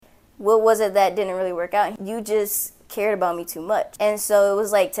what was it that didn't really work out? You just cared about me too much. And so it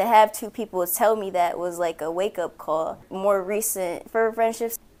was like to have two people tell me that was like a wake-up call. More recent for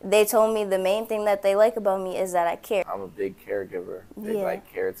friendships, they told me the main thing that they like about me is that I care. I'm a big caregiver, big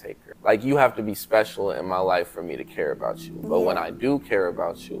caretaker. Like, you have to be special in my life for me to care about you. But when I do care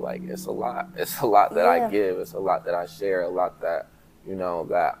about you, like, it's a lot. It's a lot that I give. It's a lot that I share. A lot that,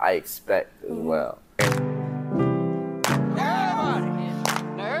 that I expect as well.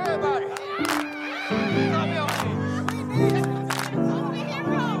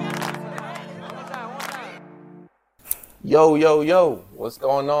 Yo, what's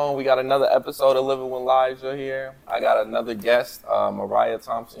going on? We got another episode of Living with Elijah here. I got another guest, Mariah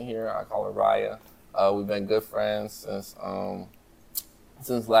Thompson here. I call her Raya. We've been good friends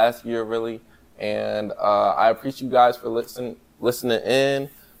since last year, really. And I appreciate you guys for listening in.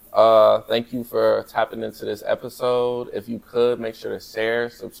 Thank you for tapping into this episode. If you could, make sure to share,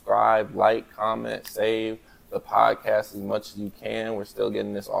 subscribe, like, comment, save the podcast as much as you can. We're still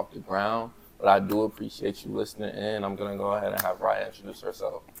getting this off the ground. But I do appreciate you listening in. I'm going to go ahead and have Raya introduce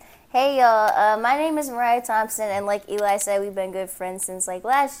herself. Hey, y'all. My name is Mariah Thompson, and like Eli said, we've been good friends since like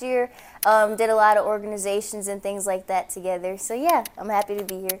last year. Did a lot of organizations and things like that together. So, yeah, I'm happy to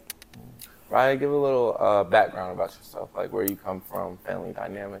be here. Raya, give a little background about yourself, like where you come from, family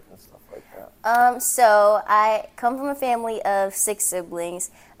dynamic and stuff like that. So I come from a family of 6 siblings,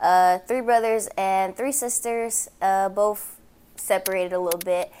 3 brothers and 3 sisters, both separated a little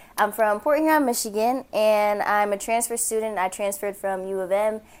bit. I'm from Port Huron, Michigan, and I'm a transfer student. I transferred from U of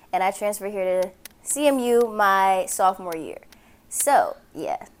M, and I transferred here to CMU my sophomore year. So,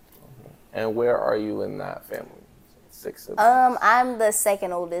 yeah. Okay. And where are you in that family? 6 siblings? I'm the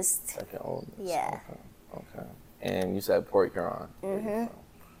second oldest. Second oldest. Yeah. Okay. And you said Port Huron. Mm-hmm. Where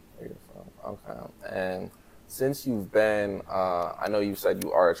you're from. Okay. And since you've been, I know you said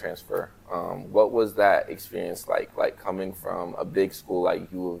you are a transfer. What was that experience like coming from a big school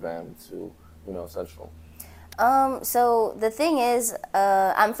like U of M to, Central? So the thing is,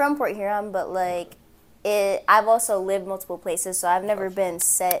 I'm from Port Huron, but I've also lived multiple places, so I've never been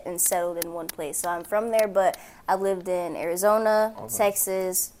set and settled in one place. So I'm from there, but I've lived in Arizona,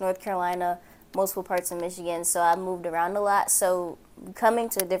 Texas, North Carolina, multiple parts of Michigan. So I moved around a lot. So coming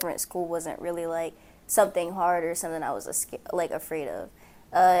to a different school wasn't really something hard or something I was afraid of.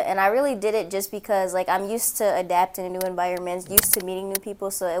 And I really did it just because I'm used to adapting to new environments, used to meeting new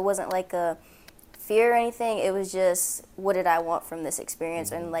people, so it wasn't like a fear or anything. It was just, what did I want from this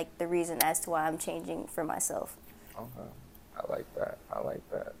experience, and the reason as to why I'm changing for myself. Okay, I like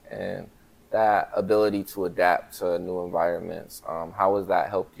that. And that ability to adapt to new environments, how has that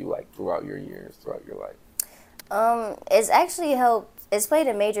helped you throughout your years, throughout your life? It's actually helped. It's played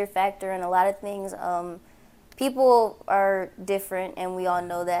a major factor in a lot of things. People are different, and we all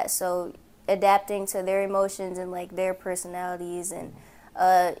know that. So adapting to their emotions and their personalities, and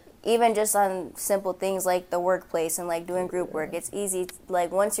even just on simple things like the workplace and doing group work, it's easy.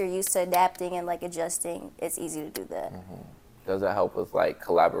 Once you're used to adapting and adjusting, it's easy to do that. Mm-hmm. Does it help with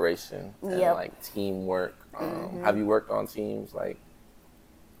collaboration and teamwork? Have you worked on teams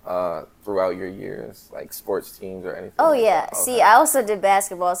throughout your years, sports teams or anything? Oh yeah. Okay. See, I also did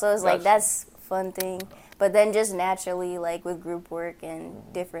basketball, so it's that's a fun thing. But then just naturally, with group work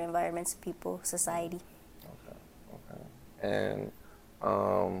and different environments, people, society. Okay. And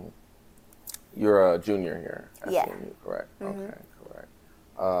you're a junior here at CMU, correct? Mm-hmm. Okay, correct.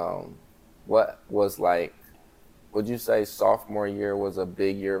 What was would you say sophomore year was a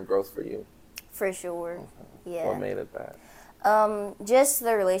big year of growth for you? For sure, Okay. yeah. What made it that? Just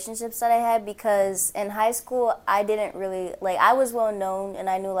the relationships that I had, because in high school, I didn't really, I was well known and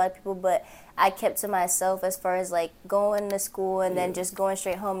I knew a lot of people, but I kept to myself as far as going to school and then just going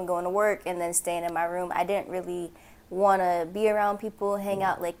straight home and going to work and then staying in my room. I didn't really want to be around people, hang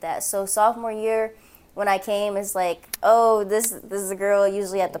out like that. So sophomore year, when I came, it's this is a girl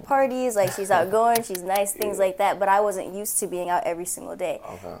usually at the parties, she's outgoing, she's nice, things like that, but I wasn't used to being out every single day.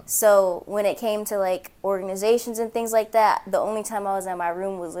 Okay. So when it came to organizations and things like that, the only time I was in my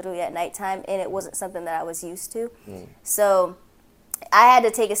room was literally at nighttime, and it wasn't something that I was used to. So I had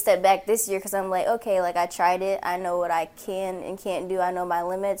to take a step back this year, because I'm okay, I tried it, I know what I can and can't do, I know my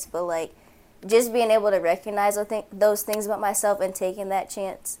limits, but just being able to recognize those things about myself and taking that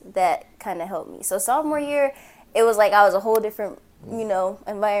chance, that kind of helped me. So sophomore year, it was I was a whole different,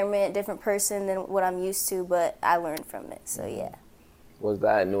 environment, different person than what I'm used to, but I learned from it. So yeah. Was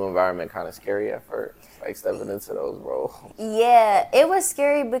that new environment kind of scary at first, stepping into those roles? Yeah, it was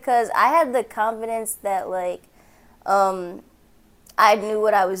scary because I had the confidence that I knew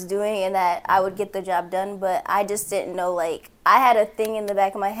what I was doing and that I would get the job done, but I just didn't know, like, I had a thing in the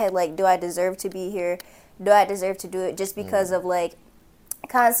back of my head, like, do I deserve to be here? Do I deserve to do it? Just because of, like,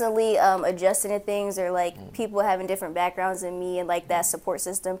 constantly adjusting to things, or, like, people having different backgrounds than me, and, like, that support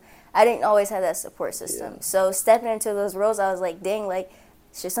system. I didn't always have that support system. So stepping into those roles, I was like, dang, like,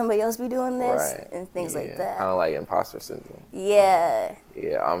 should somebody else be doing this? Right. And things like that. Kind of like imposter syndrome. Yeah.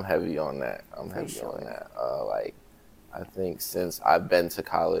 Yeah, I'm heavy on that. On that. Like, I think since I've been to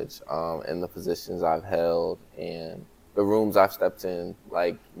college, and the positions I've held and the rooms I've stepped in,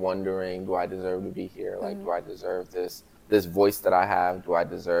 like wondering, do I deserve to be here? Like, do I deserve this voice that I have? Do I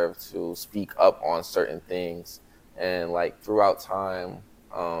deserve to speak up on certain things? And like throughout time,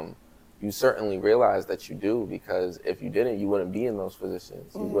 you certainly realize that you do, because if you didn't, you wouldn't be in those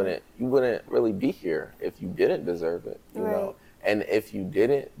positions. You wouldn't really be here if you didn't deserve it, you know? And if you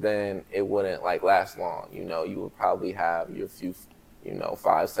didn't, then it wouldn't like last long. You know, you would probably have your few,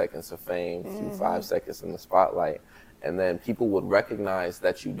 5 seconds of fame, few 5 seconds in the spotlight. And then people would recognize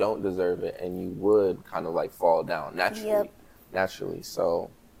that you don't deserve it, and you would kind of like fall down naturally. So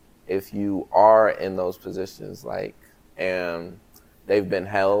if you are in those positions, like, and they've been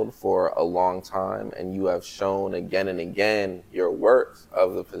held for a long time, and you have shown again and again your worth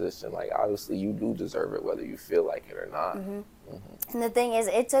of the position, like, obviously you do deserve it, whether you feel like it or not. And the thing is,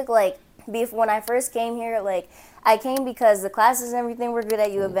 it took, like, when I first came here, like, I came because the classes and everything were good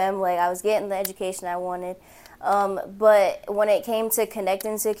at U of M. Like, I was getting the education I wanted. But when it came to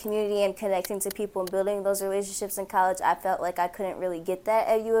connecting to community and connecting to people and building those relationships in college, I felt like I couldn't really get that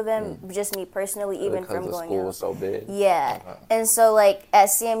at U of M, just me personally, even from going out. Because the school was so big. Yeah. And so, like, at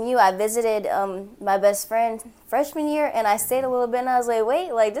CMU, I visited my best friend freshman year, and I stayed a little bit, and I was like,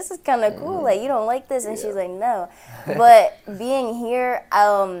 wait, like, this is kind of cool. Like, you don't like this? And she's like, no. But being here,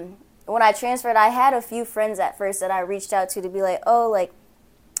 when I transferred, I had a few friends at first that I reached out to be like, oh, like,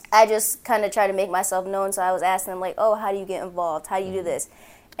 I just kind of try to make myself known. So I was asking them, like, oh, how do you get involved? How do you do this?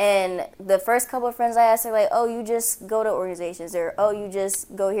 And the first couple of friends I asked are like, oh, you just go to organizations, or, oh, you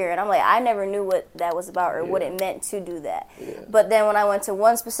just go here. And I'm like, I never knew what that was about, or what it meant to do that. But then when I went to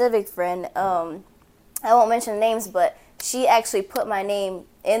one specific friend, I won't mention names, but she actually put my name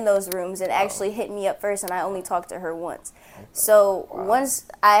in those rooms and actually hit me up first, and I only talked to her once. So once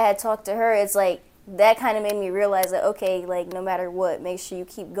I had talked to her, it's like, that kind of made me realize that, okay, like, no matter what, make sure you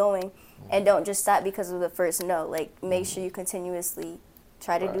keep going and don't just stop because of the first no. Like, make sure you continuously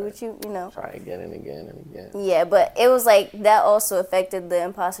try to do what you know. Try again and again and again. Yeah, but it was like, that also affected the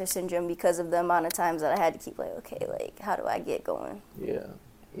imposter syndrome because of the amount of times that I had to keep like, okay, like, how do I get going? Yeah.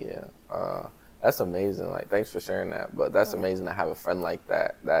 That's amazing. Like, thanks for sharing that. But that's amazing to have a friend like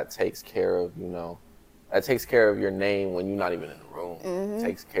that takes care of, that takes care of your name when you're not even in the room.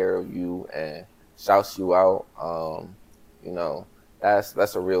 Takes care of you and shouts you out.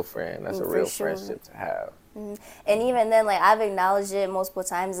 That's a real friend. That's a real friendship to have. And even then, like, I've acknowledged it multiple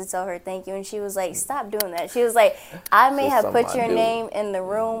times to tell her thank you, and she was like, stop doing that. She was like, I may have put your name in the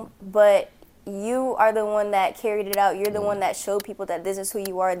room, but you are the one that carried it out. You're the one that showed people that this is who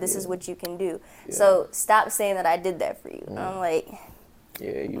you are, this is what you can do. So stop saying that I did that for you. And I'm like,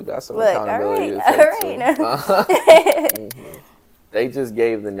 yeah, you got some accountability to take too. They just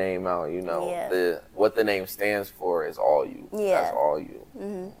gave the name out, what the name stands for is all you. That's all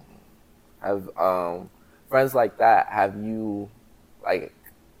you. Have friends like that, have you, like,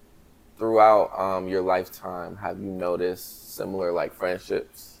 throughout your lifetime, have you noticed similar, like,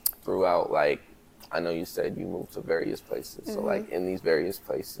 friendships throughout, like, I know you said you moved to various places, so, like, in these various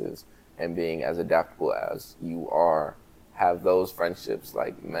places and being as adaptable as you are, have those friendships,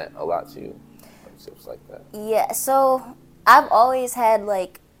 like, meant a lot to you? Friendships like that? Yeah, so I've always had,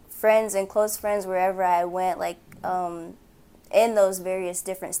 like, friends and close friends wherever I went, like, in those various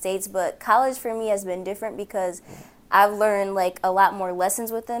different states. But college for me has been different because I've learned, like, a lot more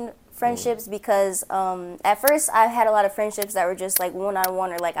lessons within friendships because at first I had a lot of friendships that were just, like,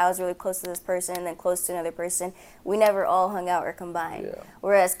 one-on-one, or, like, I was really close to this person and then close to another person. We never all hung out or combined.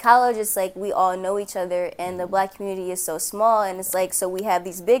 Whereas college, it's like we all know each other, and the Black community is so small, and it's like, so we have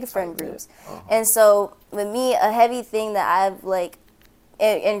these big friend groups. And so with me, a heavy thing that I've, like,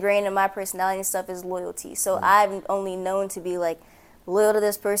 ingrained in my personality and stuff is loyalty. So I've only known to be, like, loyal to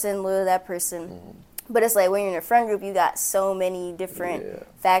this person, loyal to that person. But it's like when you're in a friend group, you got so many different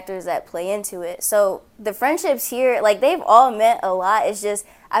factors that play into it. So the friendships here, like, they've all meant a lot. It's just,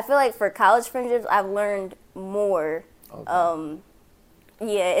 I feel like for college friendships, I've learned more.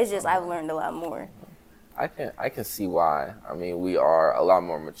 It's just, I've learned a lot more. I can see why. I mean, we are a lot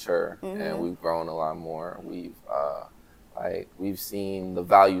more mature, and we've grown a lot more. We've seen the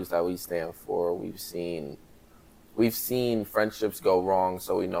values that we stand for. We've seen we've seen friendships go wrong,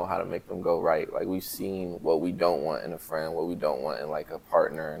 so we know how to make them go right. Like, we've seen what we don't want in a friend, what we don't want in like a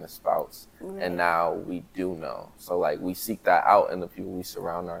partner and a spouse, and now we do know. So like, we seek that out in the people we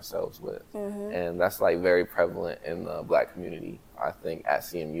surround ourselves with, and that's like very prevalent in the Black community. I think at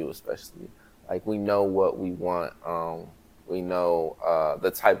CMU especially, like, we know what we want. We know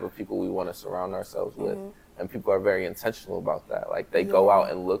the type of people we want to surround ourselves with, and people are very intentional about that. Like, they go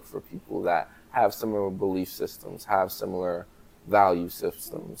out and look for people that have similar belief systems, have similar value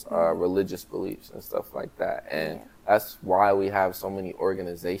systems, religious beliefs and stuff like that. And that's why we have so many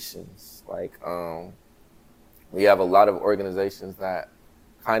organizations. Like, we have a lot of organizations that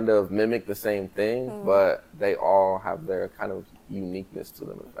kind of mimic the same thing, but they all have their kind of uniqueness to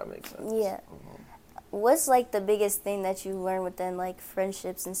them, if that makes sense. Yeah. What's like the biggest thing that you learned within like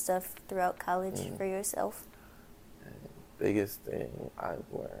friendships and stuff throughout college for yourself? Biggest thing I've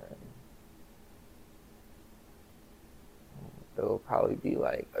learned, it'll probably be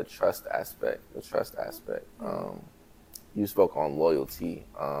like the trust aspect. You spoke on loyalty.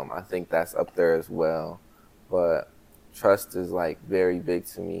 I think that's up there as well, but trust is like very big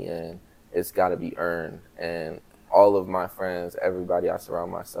to me, and it's got to be earned. And all of my friends, everybody I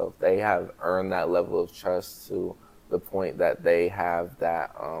surround myself, they have earned that level of trust to the point that they have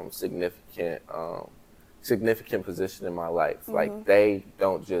that significant position in my life. Like, they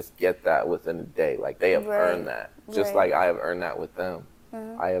don't just get that within a day. Like, they have earned that, just like I have earned that with them.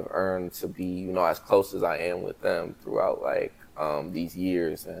 I have earned to be, you know, as close as I am with them throughout like these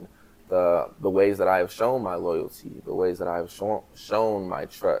years, and the ways that I have shown my loyalty, the ways that I have shown my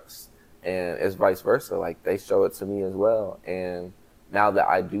trust, and it's vice versa. Like, they show it to me as well. And now that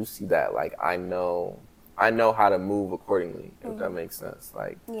I do see that, like, I know how to move accordingly, if that makes sense.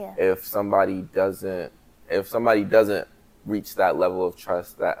 Like, if somebody doesn't reach that level of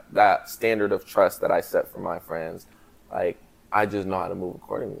trust, that standard of trust that I set for my friends, like, I just know how to move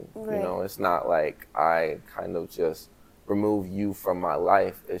accordingly. You know, it's not like I kind of just remove you from my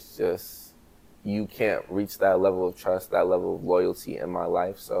life. It's just, you can't reach that level of trust, that level of loyalty in my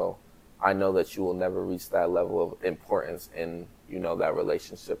life. So I know that you will never reach that level of importance in, you know, that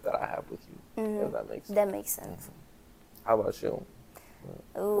relationship that I have with you, if that makes sense. That makes sense. How about you?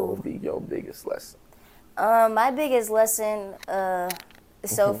 What would be your biggest lesson? My biggest lesson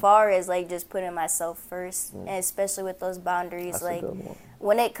so far is like just putting myself first, and especially with those boundaries. That's like, a good one.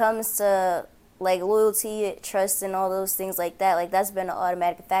 When it comes to like loyalty, trust, and all those things like that, like, that's been an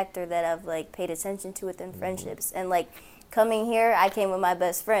automatic factor that I've like paid attention to within friendships. And like, coming here, I came with my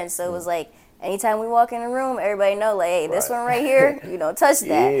best friend, so it was like, anytime we walk in a room, everybody know, like, hey, this one right here, you don't touch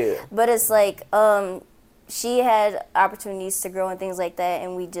that. But it's like, she had opportunities to grow and things like that,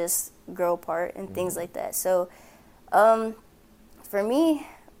 and we just grow apart and things like that. So, for me,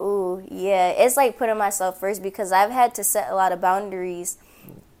 it's like putting myself first, because I've had to set a lot of boundaries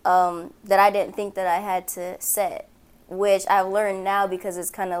that I didn't think that I had to set, which I've learned now, because it's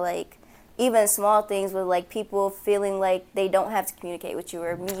kind of like, even small things with like people feeling like they don't have to communicate with you,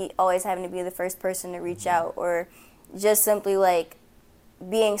 or me always having to be the first person to reach out, or just simply like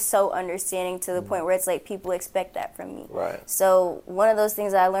being so understanding to the point where it's like people expect that from me. Right. So one of those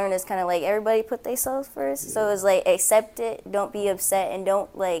things I learned is kind of like, everybody put themselves first. So it's like, accept it, don't be upset, and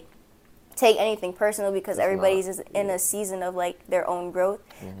don't like take anything personal, because everybody's in a season of like their own growth.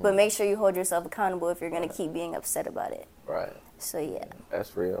 But make sure you hold yourself accountable if you're going to keep being upset about it. Right. So yeah.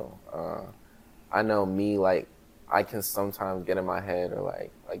 That's real. I know me, like, I can sometimes get in my head, or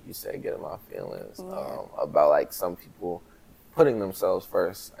like you said, get in my feelings about like some people putting themselves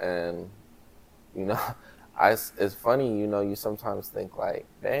first. And, you know, it's funny, you know, you sometimes think like,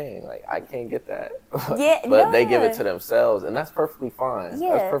 dang, like, I can't get that. But they give it to themselves, and that's perfectly fine.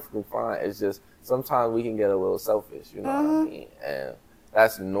 That's perfectly fine. It's just, sometimes we can get a little selfish, you know what I mean? And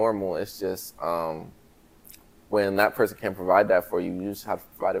that's normal. It's just, when that person can't provide that for you, you just have to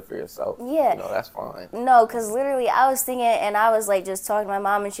provide it for yourself. Yeah. You know, that's fine. No, because literally I was thinking, and I was like just talking to my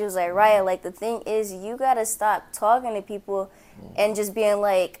mom, and she was like, Raya, like, the thing is, you got to stop talking to people and just being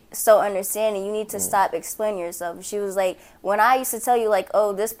like so understanding. You need to stop explaining yourself. She was like, when I used to tell you like,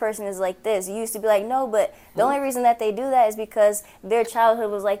 oh, this person is like this, you used to be like, no, but the only reason that they do that is because their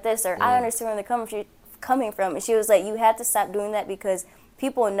childhood was like this, or I understand where they're coming from. And she was like, you have to stop doing that, because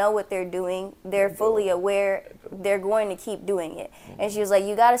people know what they're doing. They're fully aware. They're going to keep doing it. And she was like,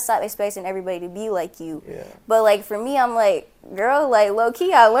 you got to stop expecting everybody to be like you. Yeah. But, like, for me, I'm like, girl, like,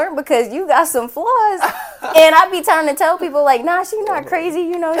 low-key, I learned, because you got some flaws. And I be trying to tell people, like, nah, she's not crazy.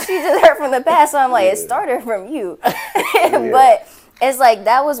 You know, she just hurt from the past. So I'm like, it started from you. But it's like,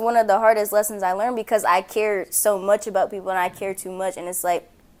 that was one of the hardest lessons I learned, because I care so much about people, and I care too much. And it's like,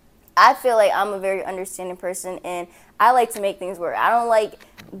 I feel like I'm a very understanding person, and I like to make things work. I don't like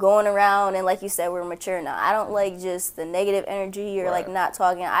going around and, like you said, we're mature now. I don't like just the negative energy or like not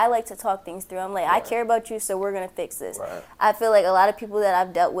talking. I like to talk things through. I'm like, I care about you, so we're gonna fix this. I feel like a lot of people that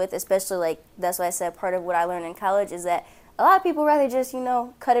I've dealt with, especially like that's why I said part of what I learned in college is that a lot of people rather just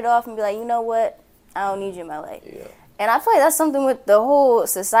cut it off and be like, you know what, I don't need you in my life. Yeah. And I feel like that's something with the whole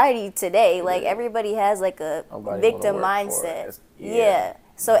society today. Like everybody has like a victim mindset. Yeah.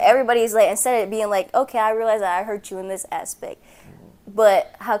 So everybody's like, instead of being like, okay, I realize that I hurt you in this aspect,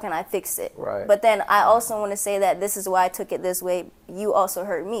 but how can I fix it? Right. But then I also want to say that this is why I took it this way. You also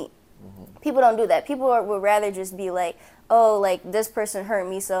hurt me. People don't do that. People would rather just be like, oh, like this person hurt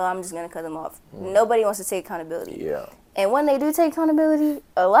me, so I'm just going to cut them off. Nobody wants to take accountability. Yeah. And when they do take accountability,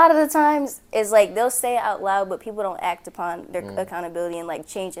 a lot of the times it's like they'll say it out loud, but people don't act upon their accountability and like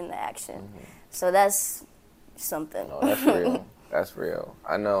changing the action. So that's something. No, that's real. That's real.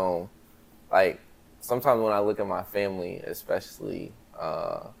 I know, like, sometimes when I look at my family, especially,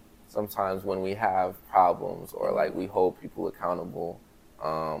 sometimes when we have problems or, like, we hold people accountable,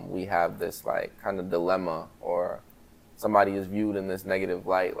 we have this, like, kind of dilemma or somebody is viewed in this negative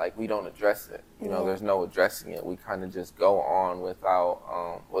light, like, we don't address it. You know, there's no addressing it. We kind of just go on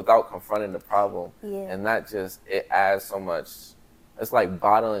without confronting the problem. Yeah. And that just, it adds so much, it's like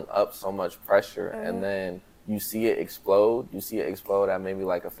bottling up so much pressure, and then you see it explode. You see it explode at maybe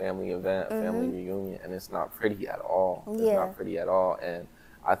like a family event, a family reunion, and it's not pretty at all. It's not pretty at all. And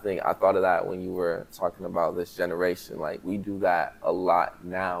I think I thought of that when you were talking about this generation. Like, we do that a lot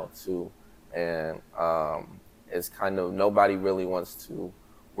now too. And it's kind of, nobody really wants to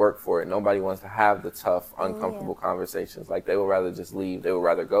work for it. Nobody wants to have the tough, uncomfortable conversations. Like, they would rather just leave. They would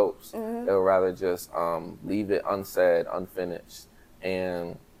rather ghost. They would rather just leave it unsaid, unfinished.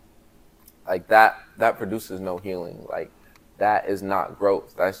 And like that produces no healing. Like, that is not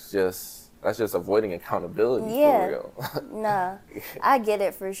growth. That's just avoiding accountability for real. Nah, I get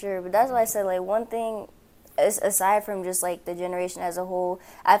it for sure. But that's why I said, like, one thing is, aside from just like the generation as a whole,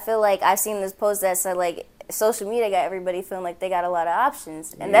 I feel like I've seen this post that said like social media got everybody feeling like they got a lot of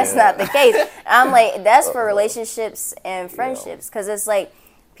options, and that's not the case. I'm like, that's for relationships and friendships, because it's like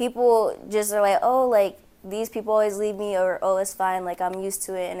people just are like, oh, like, these people always leave me, or, oh, it's fine, like, I'm used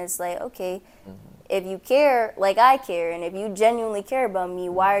to it. And it's like, okay, if you care like I care, and if you genuinely care about me,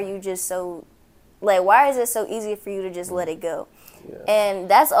 why are you just so, like, why is it so easy for you to just let it go? And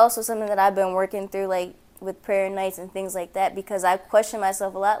that's also something that I've been working through, like, with prayer nights and things like that, because I question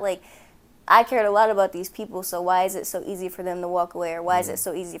myself a lot, like, I cared a lot about these people, so why is it so easy for them to walk away, or why is it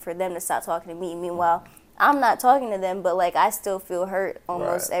so easy for them to stop talking to me? Meanwhile, I'm not talking to them, but, like, I still feel hurt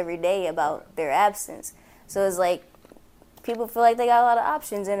almost every day about their absence. So it's like people feel like they got a lot of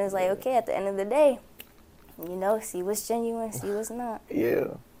options, and it's like, okay, at the end of the day, see what's genuine, see what's not. Yeah.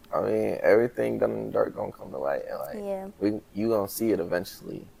 I mean, everything done in the dark gonna come to light, and like, you gonna see it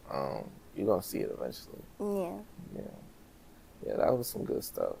eventually. You gonna see it eventually. Yeah, that was some good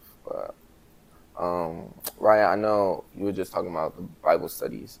stuff. But Raya, I know you were just talking about the Bible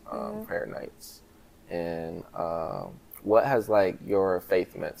studies, prayer nights, and what has, like, your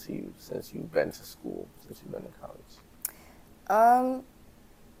faith meant to you since you've been to school, since you've been to college?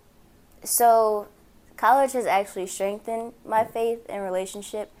 So college has actually strengthened my faith and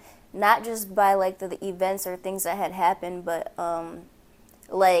relationship, not just by, like, the events or things that had happened, but,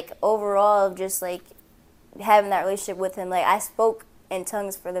 like, overall, just, like, having that relationship with him. Like, I spoke in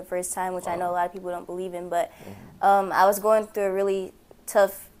tongues for the first time, which I know a lot of people don't believe in, but I was going through a really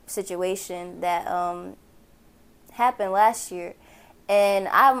tough situation that happened last year, and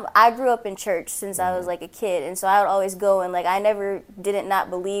I grew up in church since I was like a kid, and so I would always go, and like I never didn't not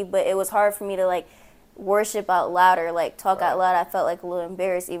believe, but it was hard for me to like worship out loud or like talk out loud. I felt like a little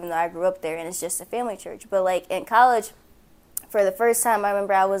embarrassed, even though I grew up there and it's just a family church. But like in college, for the first time, I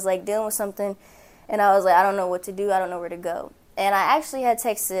remember I was like dealing with something, and I was like, I don't know what to do, I don't know where to go. And I actually had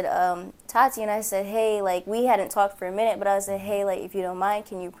texted Tati, and I said, hey, like, we hadn't talked for a minute, but I said, hey, like, if you don't mind,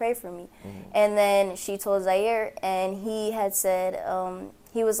 can you pray for me? And then she told Zaire, and he had said,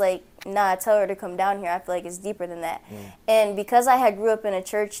 he was like, nah, tell her to come down here. I feel like it's deeper than that. And because I had grew up in a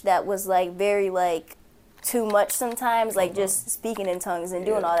church that was, like, very, like, too much sometimes, like, just speaking in tongues and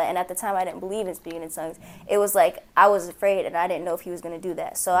doing all that. And at the time, I didn't believe in speaking in tongues. It was like, I was afraid, and I didn't know if he was going to do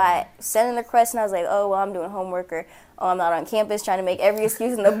that. So I sent him the request, and I was like, oh, well, I'm doing homework, or oh, I'm not on campus, trying to make every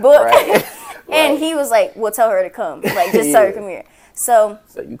excuse in the book. And he was like, well, tell her to come. Like, just tell her to come here. So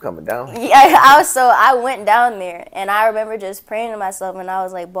you coming down? Yeah, I went down there, and I remember just praying to myself, and I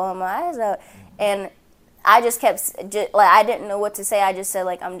was like bawling my eyes out. And I just kept, like, I didn't know what to say. I just said,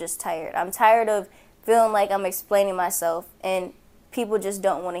 like, I'm just tired. I'm tired of feeling like I'm explaining myself. And people just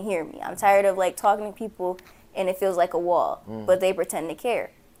don't want to hear me. I'm tired of like talking to people and it feels like a wall, but they pretend to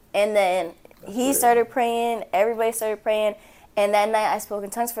care. And then he started praying, everybody started praying, and that night I spoke in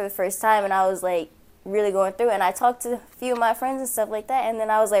tongues for the first time, and I was like really going through it. And I talked to a few of my friends and stuff like that, and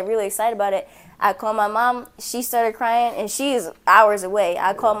then I was like really excited about it. I called my mom, she started crying, and she's hours away.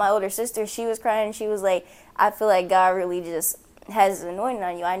 I called my older sister, she was crying, and she was like, I feel like God really just has an anointing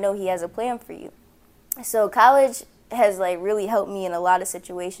on you. I know he has a plan for you. So college has like really helped me in a lot of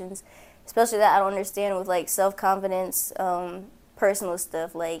situations, especially that I don't understand with like self-confidence, personal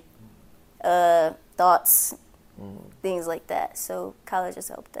stuff like thoughts, things like that. So college has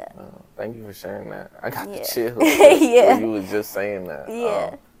helped that. Thank you for sharing that. I got the chills. Yeah. You was just saying that.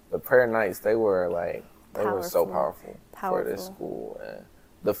 Yeah. The prayer nights, they were so powerful for this Powerful. school. And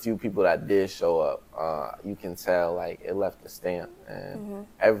the few people that did show up, you can tell like it left a stamp. And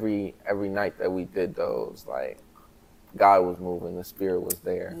every night that we did those, like God was moving, the Spirit was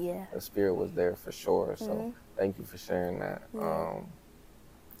there. Yeah. The Spirit was there for sure. So thank you for sharing that. Yeah.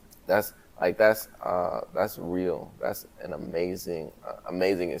 That's real. That's an amazing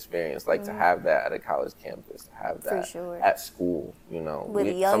experience. Like to have that at a college campus, to have that For sure. at school. You know, With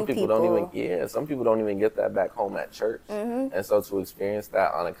young some people some people don't even get that back home at church. And so to experience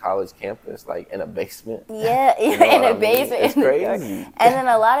that on a college campus, like in a basement. Yeah, you know in what a I mean? basement. It's crazy. And then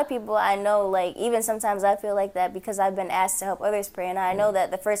a lot of people I know, like even sometimes I feel like that because I've been asked to help others pray, and I know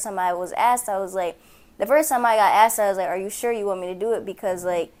that the first time I was asked, I was like, the first time I got asked, I was like, are you sure you want me to do it? Because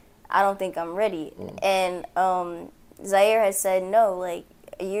like I don't think I'm ready. And Zaire has said, no, like,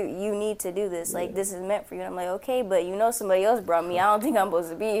 you need to do this. Like, this is meant for you. And I'm like, okay, but you know somebody else brought me. I don't think I'm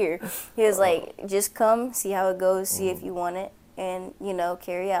supposed to be here. He was like, just come, see how it goes, see if you want it, and, you know,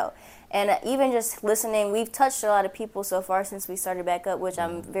 carry out. And even just listening, we've touched a lot of people so far since we started back up, which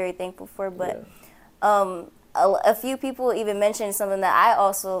I'm very thankful for. But a few people even mentioned something that I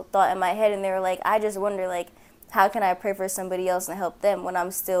also thought in my head, and they were like, I just wonder, like, how can I pray for somebody else and help them when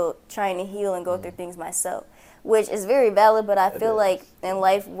I'm still trying to heal and go through things myself? Which is very valid, but I feel like in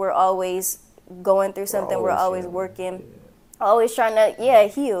life we're always going through something. We're always working, always trying to,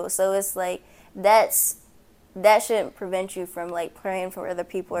 heal. So it's like that shouldn't prevent you from like praying for other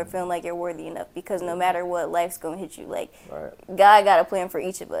people or feeling like you're worthy enough, because no matter what, life's going to hit you. Like God got a plan for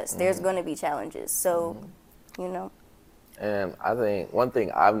each of us. There's going to be challenges. So, you know. And I think one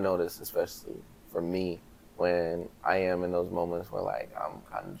thing I've noticed, especially for me, when I am in those moments where like I'm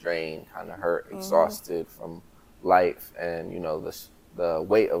kind of drained, kind of hurt, exhausted from life, and you know the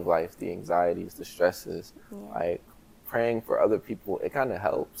weight of life, the anxieties, the stresses, like praying for other people, it kind of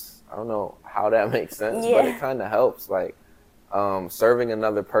helps. I don't know how that makes sense, but it kind of helps. Like serving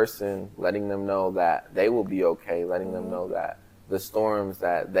another person, letting them know that they will be okay, letting them know that the storms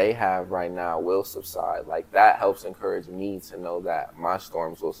that they have right now will subside. Like that helps encourage me to know that my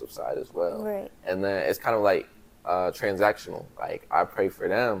storms will subside as well. Right. And then it's kind of like transactional. Like I pray for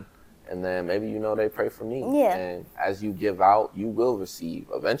them, and then maybe they pray for me. Yeah. And as you give out, you will receive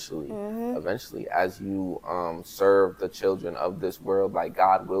eventually. Eventually, as you serve the children of this world, like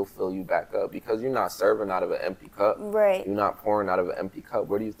God will fill you back up, because you're not serving out of an empty cup. Right. You're not pouring out of an empty cup.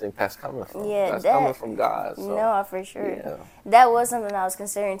 Where do you think that's coming from? Yeah, that's coming from God. So. No, for sure. Yeah. That was something I was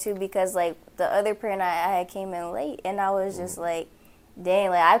considering too, because like the other prayer night I had came in late, and I was just like, dang,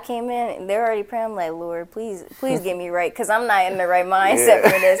 like I came in and they're already praying. I'm like, Lord, please get me right, because I'm not in the right mindset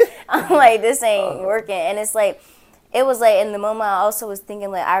for this. I'm like, this ain't working. And it's like, it was like in the moment I also was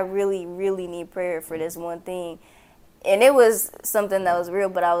thinking like I really, really need prayer for this one thing. And it was something that was real,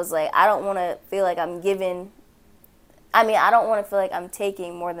 but I was like, I don't want to feel like I'm giving. I mean, I don't want to feel like I'm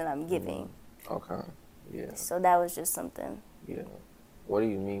taking more than I'm giving. Okay. Yeah. So that was just something. Yeah. What do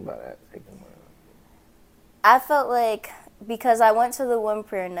you mean by that, taking more? I felt like, because I went to the one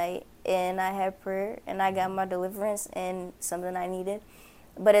prayer night and I had prayer and I got my deliverance and something I needed,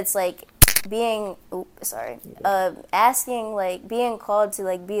 but it's like asking, like being called to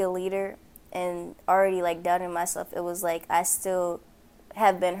like be a leader and already like doubting myself. It was like I still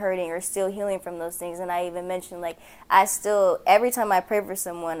have been hurting or still healing from those things. And I even mentioned like I still, every time I pray for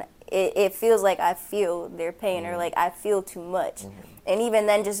someone, it feels like I feel their pain or like I feel too much. And even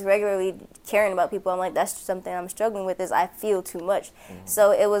then, just regularly caring about people, I'm like, that's something I'm struggling with, is I feel too much.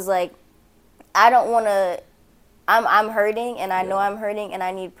 So it was like, I don't want to, I'm hurting, and I know I'm hurting, and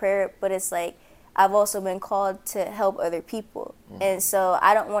I need prayer, but it's like, I've also been called to help other people. And so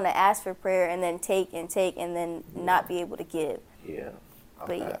I don't want to ask for prayer and then take and then not be able to give. Yeah. Okay.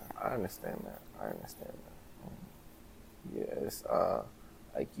 But yeah. I understand that. Yeah, it's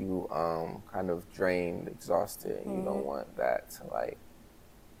like you kind of drained, exhausted, and you don't want that to like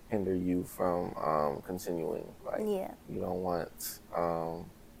hinder you from continuing. Like, Yeah. you don't want, I'm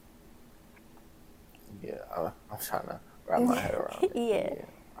trying to wrap my head around it. Yeah.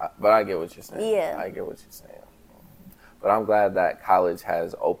 But I get what you're saying. Yeah. I get what you're saying. But I'm glad that college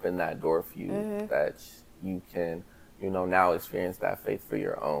has opened that door for you, that you can, now experience that faith for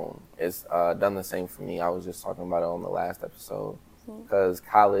your own. It's done the same for me. I was just talking about it on the last episode, because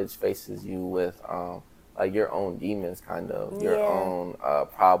college faces you with like your own demons, kind of, your own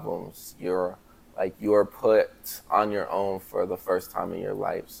problems. You're put on your own for the first time in your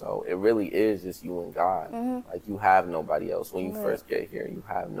life. So it really is just you and God. Like, you have nobody else. When you first get here, you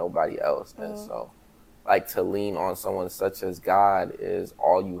have nobody else. And so, like, to lean on someone such as God is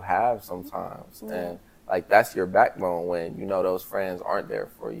all you have sometimes. And like, that's your backbone when those friends aren't there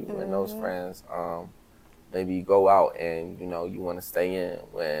for you, when those friends maybe you go out and you want to stay in,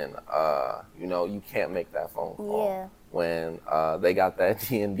 when you can't make that phone call, when they got that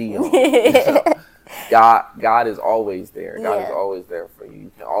D&D on. God is always there. God is always there for you.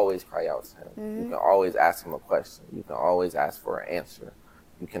 You can always cry out to him. You can always ask him a question. You can always ask for an answer.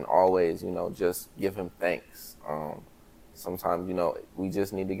 You can always, just give him thanks. Sometimes, we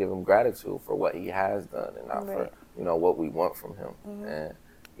just need to give him gratitude for what he has done, and not for, what we want from him. And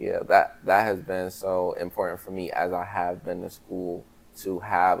that has been so important for me, as I have been to school, to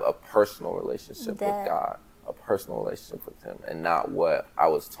have a personal relationship with God, a personal relationship with him, and not what I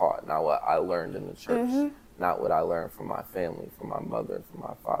was taught, not what I learned in the church, not what I learned from my family, from my mother, from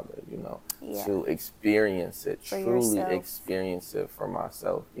my father, to experience it, truly experience it for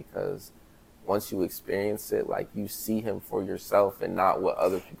myself. Because once you experience it, like, you see him for yourself and not what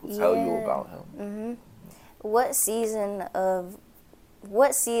other people tell you about him. What season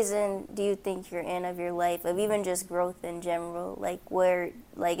do you think you're in of your life, of even just growth in general? Like, where,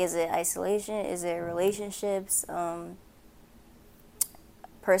 like, is it isolation? Is it relationships?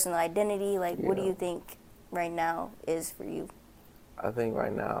 Personal identity? Like, what do you think right now is for you? I think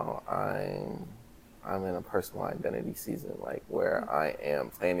right now I'm in a personal identity season, like, where I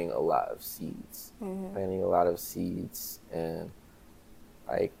am planting a lot of seeds, and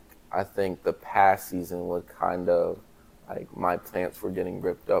like, I think the past season was kind of like, my plants were getting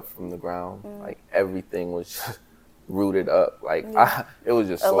ripped up from the ground, like, everything was just rooted up, like, it was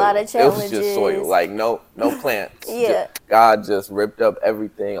just soil. A lot of challenges. It was just soil, like, no plants. God just ripped up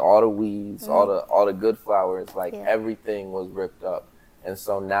everything, all the weeds, all the good flowers, like, everything was ripped up. And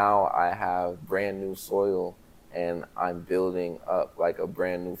so now I have brand new soil, and I'm building up, like, a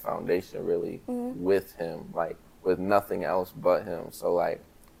brand new foundation, really, with him, like, with nothing else but him. So, like,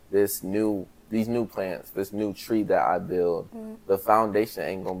 these new plants, this new tree that I build, the foundation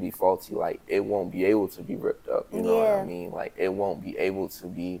ain't gonna be faulty. Like, it won't be able to be ripped up. You know what I mean? Like, it won't be able to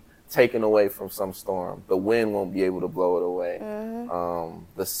be taken away from some storm. The wind won't be able to blow it away.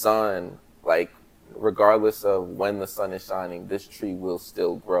 The sun, like, regardless of when the sun is shining, this tree will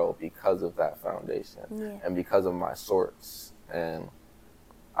still grow because of that foundation and because of my source. And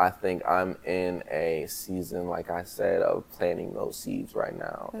I think I'm in a season, like I said, of planting those seeds right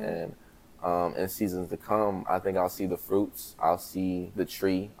now. And in seasons to come, I think I'll see the fruits, I'll see the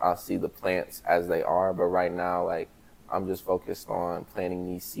tree, I'll see the plants as they are. But right now, like, I'm just focused on planting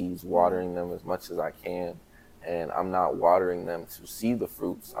these seeds, watering them as much as I can. And I'm not watering them to see the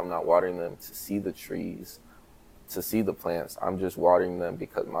fruits. I'm not watering them to see the trees, to see the plants. I'm just watering them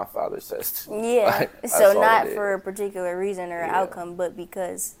because my father says to. Like, so not for a particular reason or outcome, but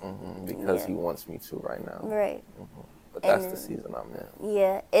because. Because he wants me to right now. Right. But that's the season I'm in.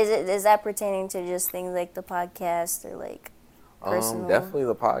 Yeah. Is that pertaining to just things like the podcast, or like personal? Definitely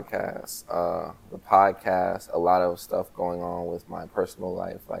the podcast. A lot of stuff going on with my personal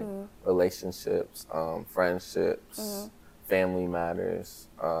life, like relationships, friendships, family matters,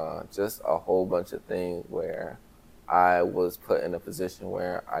 just a whole bunch of things where I was put in a position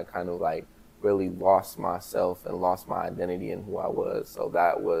where I kind of, like, really lost myself and lost my identity in who I was. So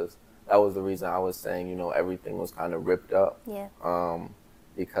that was the reason I was saying, everything was kind of ripped up.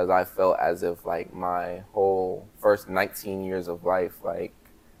 Because I felt as if, like, my whole first 19 years of life, like,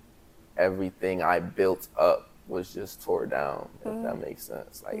 everything I built up was just tore down, if that makes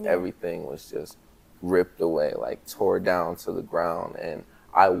sense. Like, everything was just ripped away, like, tore down to the ground. And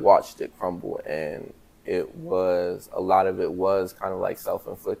I watched it crumble, and a lot of it was kind of like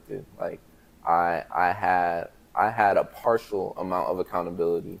self-inflicted. Like, I had a partial amount of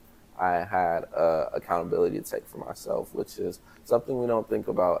accountability. I had accountability to take for myself, which is something we don't think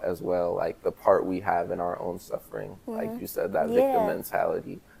about as well, like the part we have in our own suffering. Like you said, that victim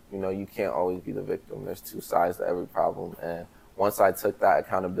mentality. You can't always be the victim. There's two sides to every problem. And once I took that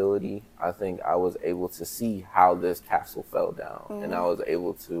accountability, I think I was able to see how this castle fell down, and I was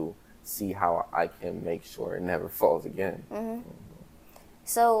able to see how I can make sure it never falls again.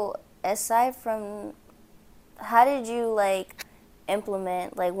 So aside from, how did you like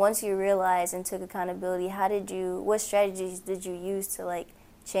implement, like once you realized and took accountability, what strategies did you use to like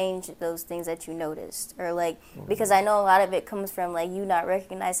change those things that you noticed? Or like, because I know a lot of it comes from like you not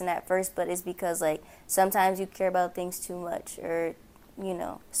recognizing at first, but it's because like sometimes you care about things too much, or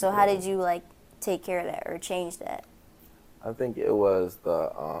so how did you like take care of that or change that? I think it was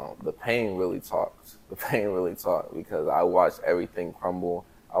the pain really talked. The pain really talked because I watched everything crumble.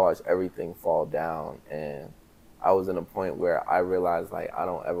 I watched everything fall down, and I was in a point where I realized like I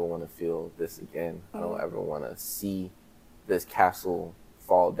don't ever want to feel this again. I don't ever want to see this castle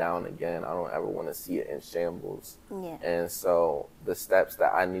fall down again. I don't ever want to see it in shambles. Yeah. And so the steps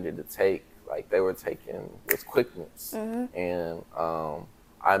that I needed to take, like they were taken with quickness, and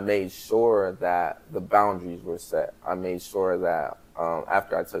I made sure that the boundaries were set. I made sure that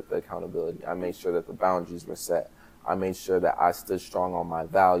after I took the accountability, I made sure that the boundaries were set. I made sure that I stood strong on my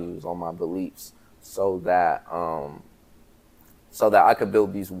values, on my beliefs, so that I could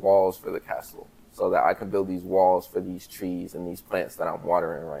build these walls for the castle, so that I could build these walls for these trees and these plants that I'm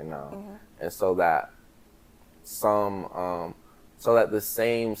watering right now, and so that the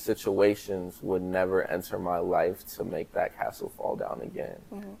same situations would never enter my life to make that castle fall down again.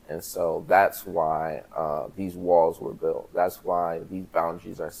 And so that's why these walls were built. That's why these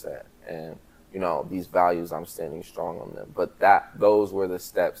boundaries are set. And, these values, I'm standing strong on them. But those were the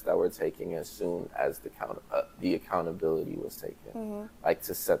steps that were taken as soon as the accountability was taken, like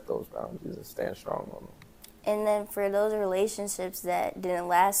to set those boundaries and stand strong on them. And then for those relationships that didn't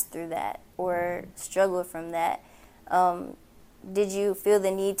last through that or struggled from that, did you feel the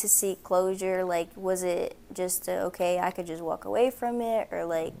need to seek closure? Like, was it just I could just walk away from it? Or,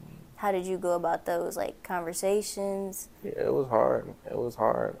 like, how did you go about those, like, conversations? Yeah, it was hard. It was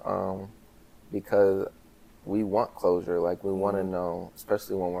hard because we want closure. Like, we want to know,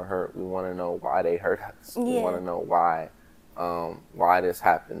 especially when we're hurt, we want to know why they hurt us. Yeah. We want to know why this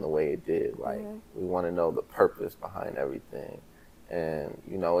happened the way it did. Like, we want to know the purpose behind everything. And,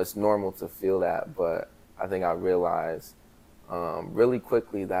 it's normal to feel that, but I think I realized really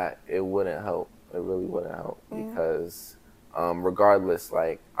quickly that it wouldn't help. It really wouldn't help because regardless,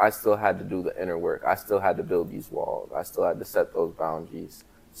 like I still had to do the inner work. I still had to build these walls. I still had to set those boundaries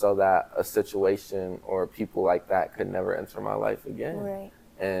so that a situation or people like that could never enter my life again. Right.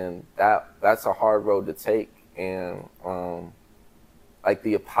 And that's a hard road to take. And like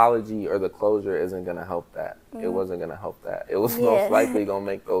the apology or the closure isn't going to help that. It wasn't going to help that. It was most likely going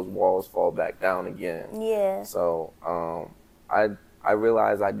to make those walls fall back down again. Yeah. So I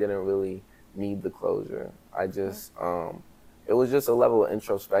realized I didn't really need the closure. I just, it was just a level of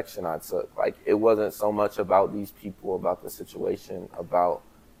introspection I took. Like, it wasn't so much about these people, about the situation, about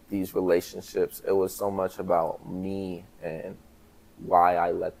these relationships. It was so much about me and why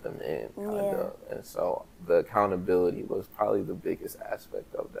I let them in, kind of. And so the accountability was probably the biggest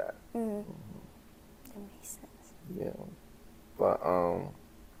aspect of that. That makes sense. Yeah. But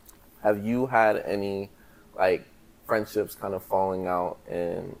have you had any, like, friendships kind of falling out,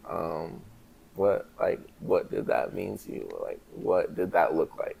 and what did that mean to you? Like, what did that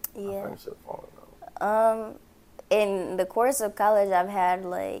look like? A friendship falling out. In the course of college, I've had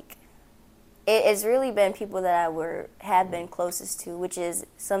like it's really been people that have been closest to, which is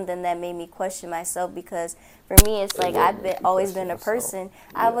something that made me question myself, because for me it's like I've always been a person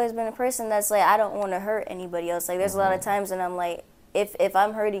that's like, I don't want to hurt anybody else. Like, there's a lot of times when I'm like, if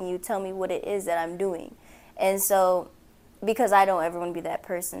I'm hurting you, tell me what it is that I'm doing. And so, because I don't ever want to be that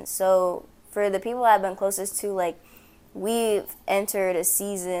person. So for the people I've been closest to, like, we've entered a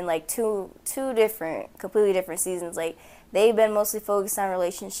season, like two completely different seasons. Like, they've been mostly focused on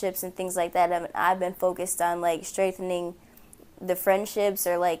relationships and things like that, and I've been focused on like strengthening the friendships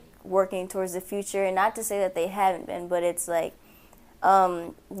or like working towards the future. And not to say that they haven't been, but it's like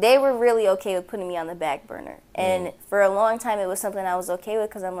they were really okay with putting me on the back burner. And for a long time it was something I was okay with,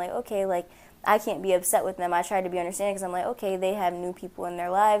 because I'm like, okay, like, I can't be upset with them. I tried to be understanding because I'm like, okay, they have new people in their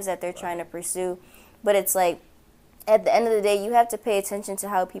lives that they're trying to pursue. But it's like, at the end of the day, you have to pay attention to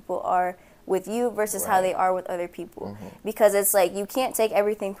how people are with you versus how they are with other people. Because it's like, you can't take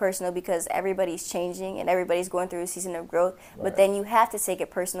everything personal, because everybody's changing and everybody's going through a season of growth. But then you have to take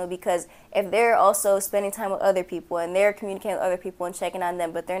it personal, because if they're also spending time with other people and they're communicating with other people and checking on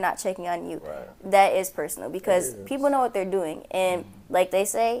them, but they're not checking on you, that is personal, because people know what they're doing. And like they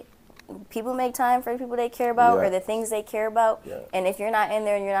say, people make time for the people they care about or the things they care about. Yeah. And if you're not in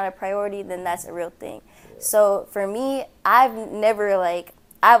there and you're not a priority, then that's a real thing. Yeah. So for me, I've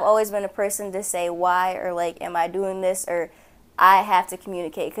always been a person to say why, or like, am I doing this, or I have to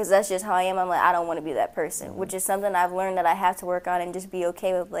communicate, because that's just how I am. I'm like, I don't want to be that person, which is something I've learned that I have to work on and just be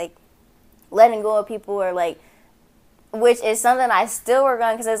okay with, like, letting go of people, or like, which is something I still work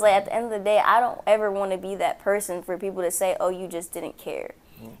on, because it's like, at the end of the day, I don't ever want to be that person for people to say, oh, you just didn't care.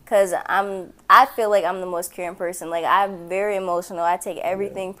 Because I feel like I'm the most caring person. Like, I'm very emotional. I take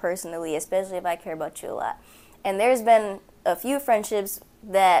everything personally, especially if I care about you a lot. And there's been a few friendships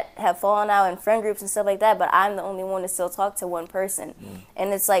that have fallen out in friend groups and stuff like that, but I'm the only one to still talk to one person.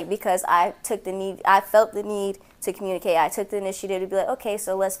 And it's like, because I felt the need to communicate. I took the initiative to be like, okay,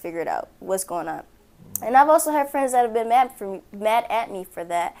 so let's figure it out. What's going on? And I've also had friends that have been mad at me for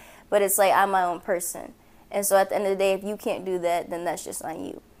that, but it's like, I'm my own person. And so at the end of the day, if you can't do that, then that's just on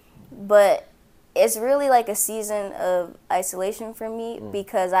you. But it's really like a season of isolation for me,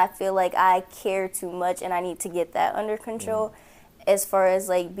 because I feel like I care too much and I need to get that under control, as far as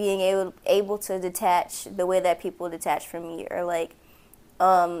like being able to detach the way that people detach from me, or like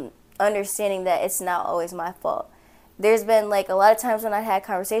understanding that it's not always my fault. There's been like a lot of times when I had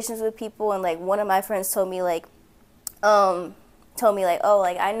conversations with people, and like one of my friends told me like, oh,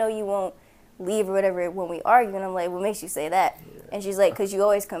 like, I know you won't leave or whatever when we argue. And I'm like, what makes you say that? And she's like, because you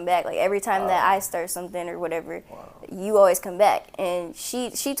always come back. Like, every time that I start something or whatever, you always come back. And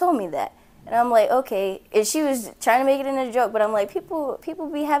she told me that. And I'm like, okay. And she was trying to make it into a joke, but I'm like, people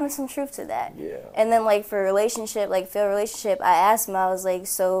be having some truth to that. Yeah. And then like for a relationship, like failed relationship, I asked him, I was like,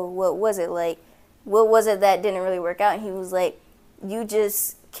 so what was it? Like, what was it that didn't really work out? And he was like, you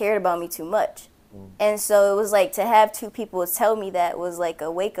just cared about me too much. And so it was like, to have two people tell me that was like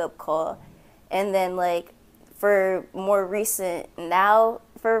a wake-up call. And then like for more recent now,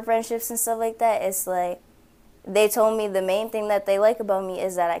 for friendships and stuff like that, it's like, they told me the main thing that they like about me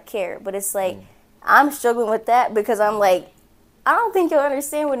is that I care. But it's like, I'm struggling with that, because I'm like, I don't think you'll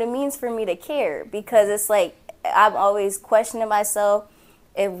understand what it means for me to care, because it's like, I'm always questioning myself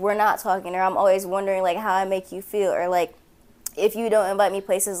if we're not talking, or I'm always wondering like how I make you feel, or like if you don't invite me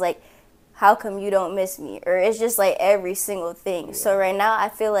places, like how come you don't miss me, or it's just like every single thing. Yeah. So right now I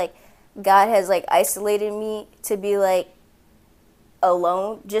feel like God has like isolated me to be like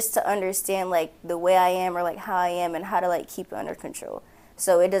alone, just to understand like the way I am, or like how I am, and how to like keep it under control,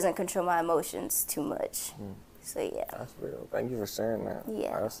 so it doesn't control my emotions too much. So yeah, that's real. Thank you for sharing that.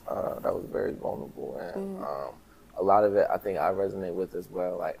 Yeah, that was very vulnerable, and a lot of it I think I resonate with as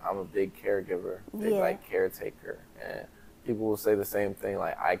well. Like, I'm a big caregiver, big like caretaker, and people will say the same thing.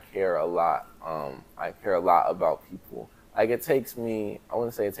 Like, I care a lot. I care a lot about people. Like, it takes me, I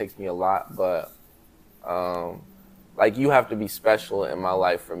wouldn't say it takes me a lot, but like, you have to be special in my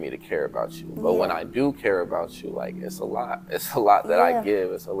life for me to care about you. But when I do care about you, like, it's a lot. It's a lot that I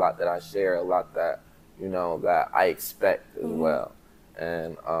give. It's a lot that I share. A lot that, you know, that I expect as well.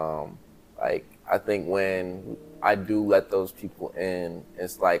 And like, I think when I do let those people in,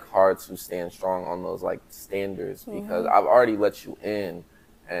 it's like hard to stand strong on those like standards, because I've already let you in.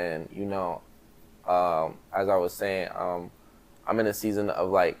 And, you know, as I was saying, I'm in a season of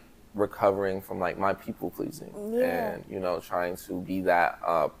like recovering from like my people pleasing, and, you know, trying to be that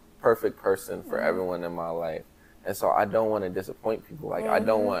perfect person for everyone in my life. And so I don't want to disappoint people. Like, I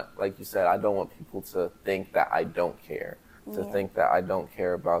don't want, like you said, I don't want people to think that I don't care, to think that I don't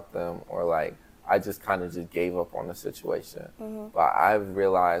care about them, or like I just kind of just gave up on the situation. But I've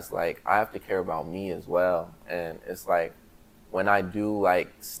realized like I have to care about me as well. And it's like, when I do like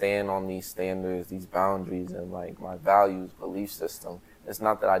stand on these standards, these boundaries, and like my values, belief system, it's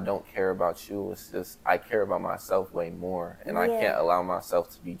not that I don't care about you. It's just I care about myself way more, and I can't allow myself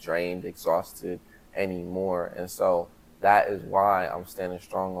to be drained, exhausted anymore. And so that is why I'm standing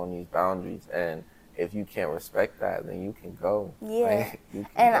strong on these boundaries. And if you can't respect that, then you can go. Yeah.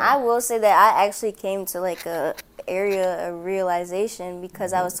 And I will say that I actually came to like a area of realization,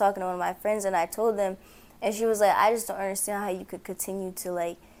 because I was talking to one of my friends, and I told them, and she was like, I just don't understand how you could continue to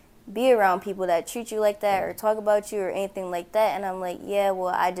like be around people that treat you like that, or talk about you, or anything like that. And I'm like, yeah, well,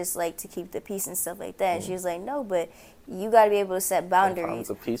 I just like to keep the peace and stuff like that. And she was like, no, but you got to be able to set boundaries.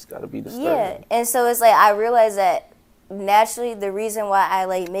 The peace got to be disturbed. Yeah. And so it's like, I realized that naturally the reason why I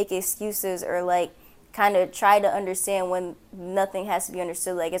like make excuses, or like kind of try to understand when nothing has to be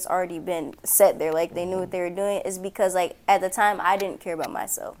understood, like it's already been set there, like they knew what they were doing, is because like at the time I didn't care about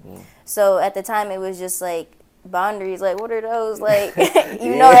myself. So at the time it was just like boundaries, like what are those, like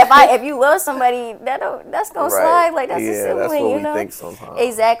you know, if you love somebody, that's gonna slide, like that's a sibling, that's what you we know. Think sometimes.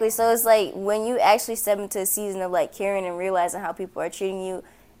 Exactly. So it's like when you actually step into a season of like caring and realizing how people are treating you,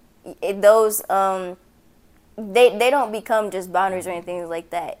 those they don't become just boundaries or anything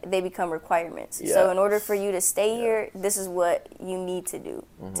like that. They become requirements. Yes. So in order for you to stay here, this is what you need to do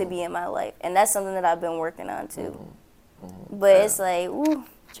to be in my life, and that's something that I've been working on too. But it's like, ooh,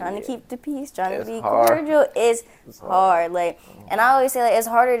 trying to keep the peace, trying to be cordial. It's hard. Like, and I always say, like, it's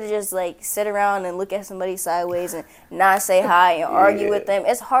harder to just like sit around and look at somebody sideways and not say hi and argue with them.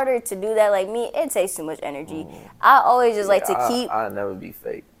 It's harder to do that. Like me, it takes too much energy. I always just like to keep. I never be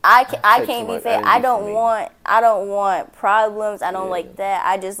fake. I can't be fake. I don't want problems. I don't like that.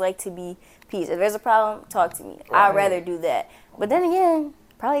 I just like to be peace. If there's a problem, talk to me. Right. I'd rather do that. But then again,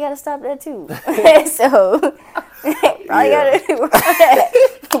 probably got to stop that too. So probably got to do that.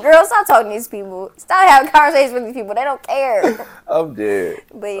 Girl, stop talking to these people. Stop having conversations with these people. They don't care. I'm dead.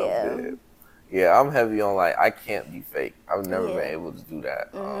 But yeah. Yeah, I'm heavy on like I can't be fake. I've never been able to do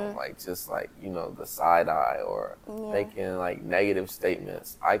that. Like just like, you know, the side eye or making like negative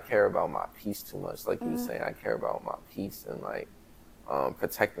statements. I care about my peace too much. Like you were saying, I care about my peace and like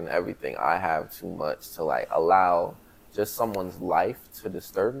protecting everything I have too much to like allow just someone's life to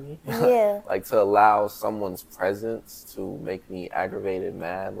disturb me. Yeah. Like to allow someone's presence to make me aggravated,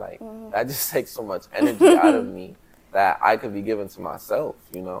 mad. Like that just takes so much energy out of me that I could be giving to myself,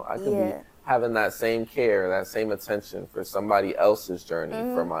 you know. I could be having that same care, that same attention for somebody else's journey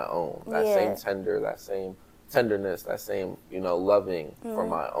for my own. That same that same tenderness, that same, you know, loving for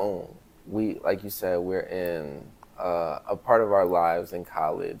my own. We, like you said, we're in a part of our lives in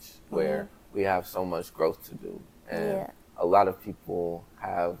college where we have so much growth to do. And a lot of people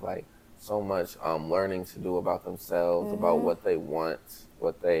have like so much learning to do about themselves, about what they want,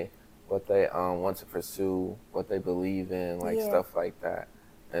 what they want to pursue, what they believe in, like stuff like that.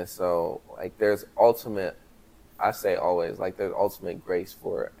 And so, like, there's ultimate, I say always, like, there's ultimate grace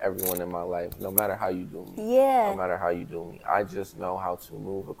for everyone in my life, no matter how you do me. Yeah. No matter how you do me. I just know how to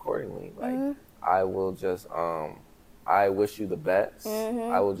move accordingly. Like, I will just, I wish you the best.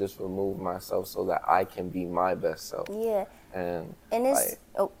 I will just remove myself so that I can be my best self. Yeah. And it's,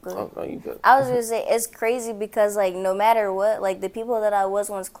 like, good. Oh, no, you good. I was going to say, it's crazy because, like, no matter what, like, the people that I was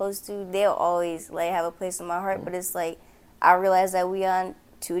once close to, they'll always, like, have a place in my heart. But it's like, I realize that we on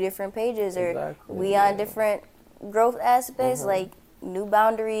 2 different pages, or we on different growth aspects, like new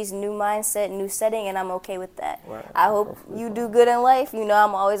boundaries, new mindset, new setting, and I'm okay with that. Right. I hope you do good in life. You know,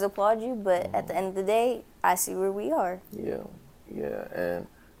 I'm always applaud you, but at the end of the day, I see where we are. Yeah, yeah. And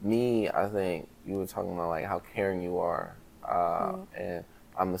me, I think you were talking about like how caring you are, and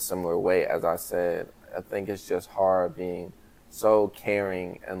I'm the similar way. As I said, I think it's just hard being so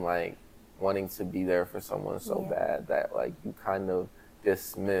caring and like wanting to be there for someone so bad that like you kind of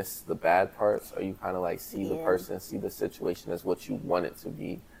dismiss the bad parts, or you kind of like see the person, see the situation as what you want it to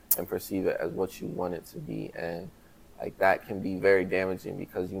be and perceive it as what you want it to be. And like that can be very damaging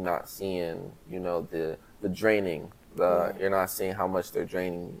because you're not seeing, you know, the draining, you're not seeing how much they're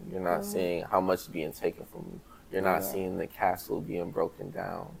draining you. You're not seeing how much is being taken from you. You're not seeing the castle being broken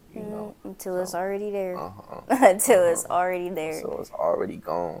down, you know. Until it's already there. Until it's already there. So it's already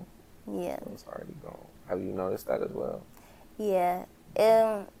gone. Yeah. So it's already gone. Have you noticed that as well? Yeah.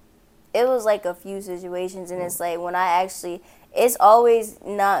 It was like a few situations, and it's like when I actually, it's always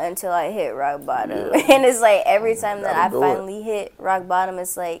not until I hit rock bottom. And it's like every time that I finally hit rock bottom,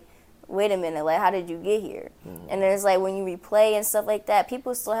 it's like, wait a minute, like, how did you get here? And then it's like when you replay and stuff like that,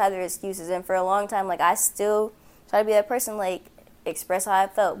 people still have their excuses. And for a long time, like, I still try to be that person, like, express how I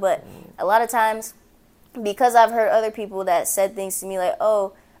felt. But a lot of times, because I've heard other people that said things to me like,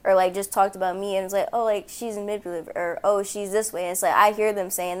 oh, or like just talked about me, and it's like, oh, like she's manipulative, or oh, she's this way. And it's like I hear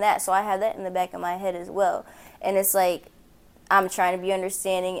them saying that, so I have that in the back of my head as well. And it's like I'm trying to be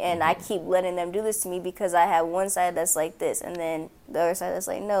understanding, and I keep letting them do this to me because I have one side that's like this, and then the other side that's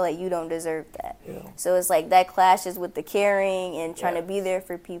like, no, like you don't deserve that. So it's like that clashes with the caring and trying to be there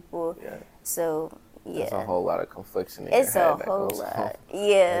for people. So There's a whole lot of confliction in it's your head a whole lot.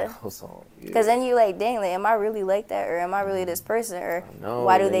 On. Because then you like, dang, like, am I really like that, or am I really this person, or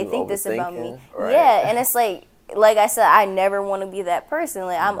why do they think this about me? Right. Yeah, and it's like I said, I never want to be that person.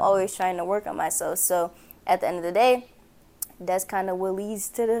 Like I'm always trying to work on myself. So at the end of the day, that's kind of what leads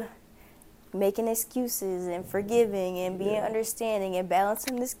to the making excuses and forgiving and being understanding and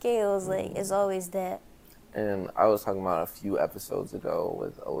balancing the scales. Like it's always that. And I was talking about a few episodes ago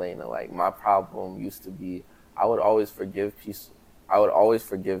with Elena, like my problem used to be I would always forgive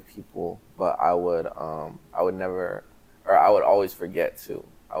people, but I would never, or I would always forget too.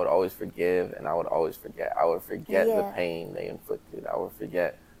 I would always forgive and I would always forget. I would forget the pain they inflicted. I would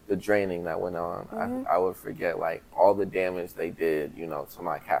forget the draining that went on. I would forget like all the damage they did, you know, to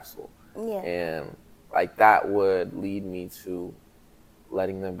my castle. And like that would lead me to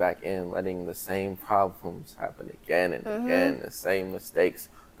letting them back in, letting the same problems happen again and again, the same mistakes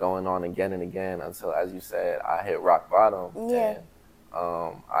going on again and again until, as you said, I hit rock bottom. Yeah.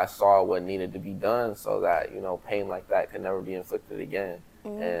 And I saw what needed to be done so that, pain like that could never be inflicted again.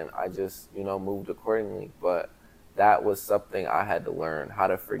 And I just, moved accordingly. But that was something I had to learn, how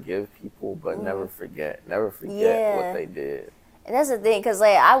to forgive people, but never forget what they did. And that's the thing, because,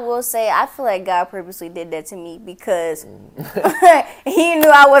 I will say, I feel like God purposely did that to me because he knew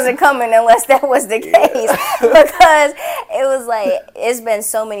I wasn't coming unless that was the case. Because it was it's been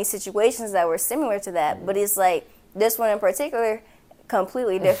so many situations that were similar to that. But it's this one in particular,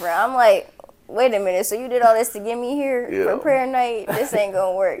 completely different. I'm like, wait a minute, so you did all this to get me here for prayer night? This ain't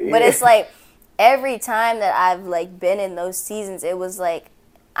going to work. But it's every time that I've, been in those seasons, it was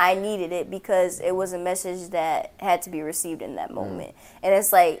I needed it because it was a message that had to be received in that moment. And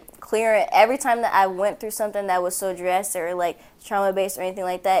it's clearing every time that I went through something that was so drastic or trauma-based or anything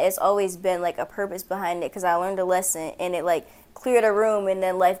like that, it's always been a purpose behind it because I learned a lesson and it cleared a room and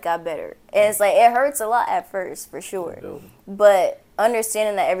then life got better. And it's it hurts a lot at first, for sure. But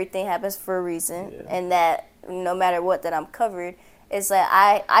understanding that everything happens for a reason and that no matter what, that I'm covered, it's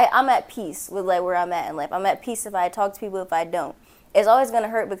I'm at peace with where I'm at in life. I'm at peace if I talk to people, if I don't. It's always going to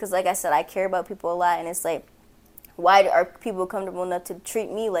hurt because, like I said, I care about people a lot. And it's why are people comfortable enough to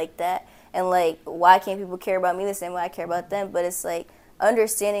treat me like that? And, why can't people care about me the same way I care about them? But it's,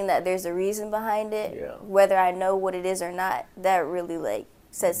 understanding that there's a reason behind it, whether I know what it is or not, that really,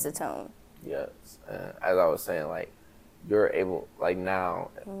 sets the tone. Yes. As I was saying, you're able,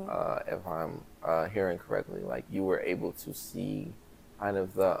 now, if I'm hearing correctly, you were able to see kind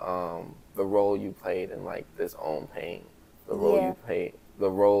of the role you played in, this own pain. The role you played, the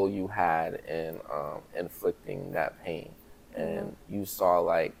role you had in inflicting that pain, and you saw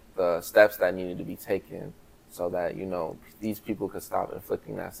the steps that needed to be taken so that these people could stop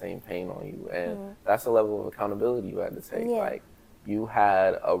inflicting that same pain on you, and that's a level of accountability you had to take. You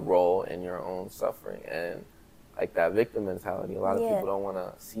had a role in your own suffering, and that victim mentality. A lot of people don't want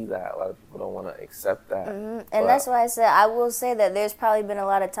to see that. A lot of people don't want to accept that. And that's why I will say that there's probably been a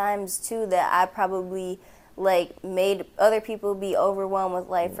lot of times too that I probably made other people be overwhelmed with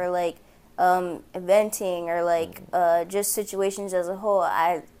life or venting or just situations as a whole.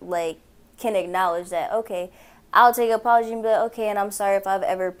 I can acknowledge that, okay, I'll take an apology and be okay, and I'm sorry if I've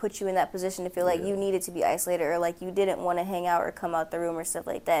ever put you in that position to feel you needed to be isolated or you didn't want to hang out or come out the room or stuff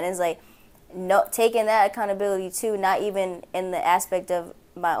like that. And it's no, taking that accountability too, not even in the aspect of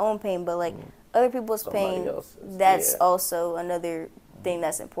my own pain, but other people's pain. That's also another thing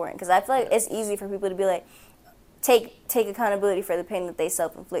that's important, because I feel it's easy for people to be take accountability for the pain that they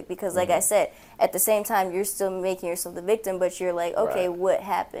self-inflict, because I said, at the same time you're still making yourself the victim, but you're okay, what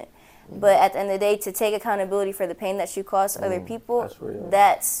happened? But at the end of the day, to take accountability for the pain that you caused other people,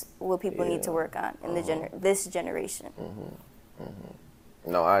 that's what people need to work on in this generation.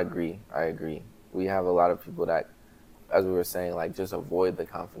 No, I agree. We have a lot of people that, as we were saying, just avoid the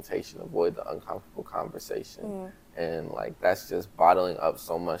confrontation, avoid the uncomfortable conversation. And that's just bottling up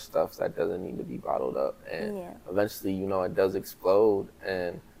so much stuff that doesn't need to be bottled up. And eventually, it does explode.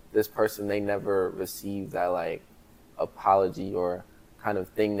 And this person, they never receive that apology or kind of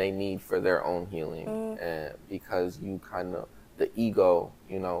thing they need for their own healing. And because the ego,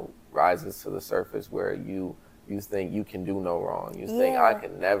 rises to the surface where you think you can do no wrong. You think I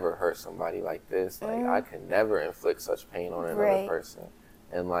can never hurt somebody like this. I can never inflict such pain on another person.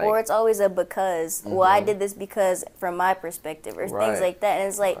 And or it's always a because. Well, I did this because from my perspective or things like that. And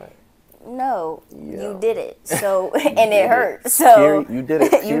it's no, you did it. So and it hurt. So you did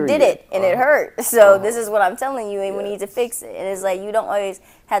it. You did it and it hurt. So this is what I'm telling you, and we need to fix it. And it's you don't always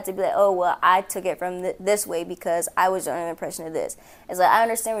have to be oh well, I took it from this way because I was under the impression of this. It's I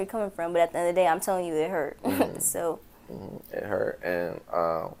understand where you're coming from, but at the end of the day, I'm telling you it hurt. So it hurt, and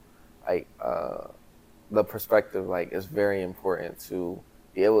the perspective is very important to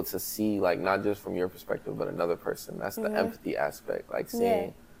be able to see not just from your perspective but another person. That's the empathy aspect,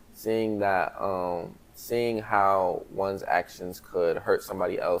 seeing that, seeing how one's actions could hurt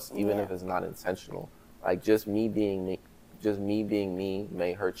somebody else, even if it's not intentional. Just me being me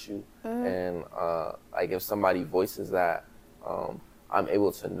may hurt you, and if somebody voices that, I'm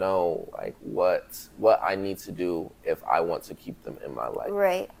able to know what I need to do if I want to keep them in my life.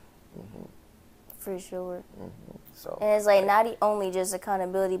 Right. For sure. So, and it's not only just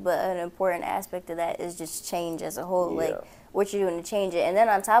accountability, but an important aspect of that is just change as a whole. What you're doing to change it. And then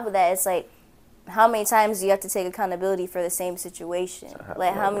on top of that, it's how many times do you have to take accountability for the same situation?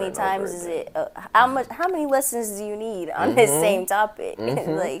 How many times is it? How many lessons do you need on this same topic?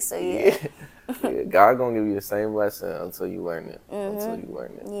 So God gonna give you the same lesson until you learn it. until you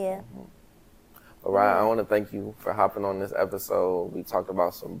learn it. Yeah. All right, I want to thank you for hopping on this episode. We talked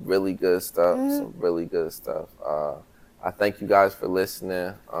about some really good stuff, I thank you guys for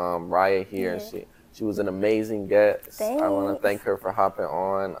listening. Raya here, she was an amazing guest. Thanks. I want to thank her for hopping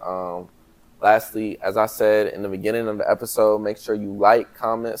on. Lastly, as I said in the beginning of the episode, make sure you like,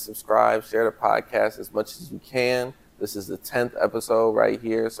 comment, subscribe, share the podcast as much as you can. This is the 10th episode right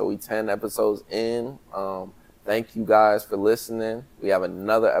here, so we 10 episodes in. Thank you guys for listening. We have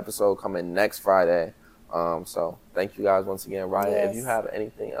another episode coming next Friday. So thank you guys once again. Raya, if you have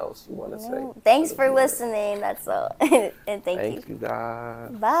anything else you want to say. Thanks for listening. That's all. And thank you. Thank you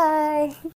guys. Bye.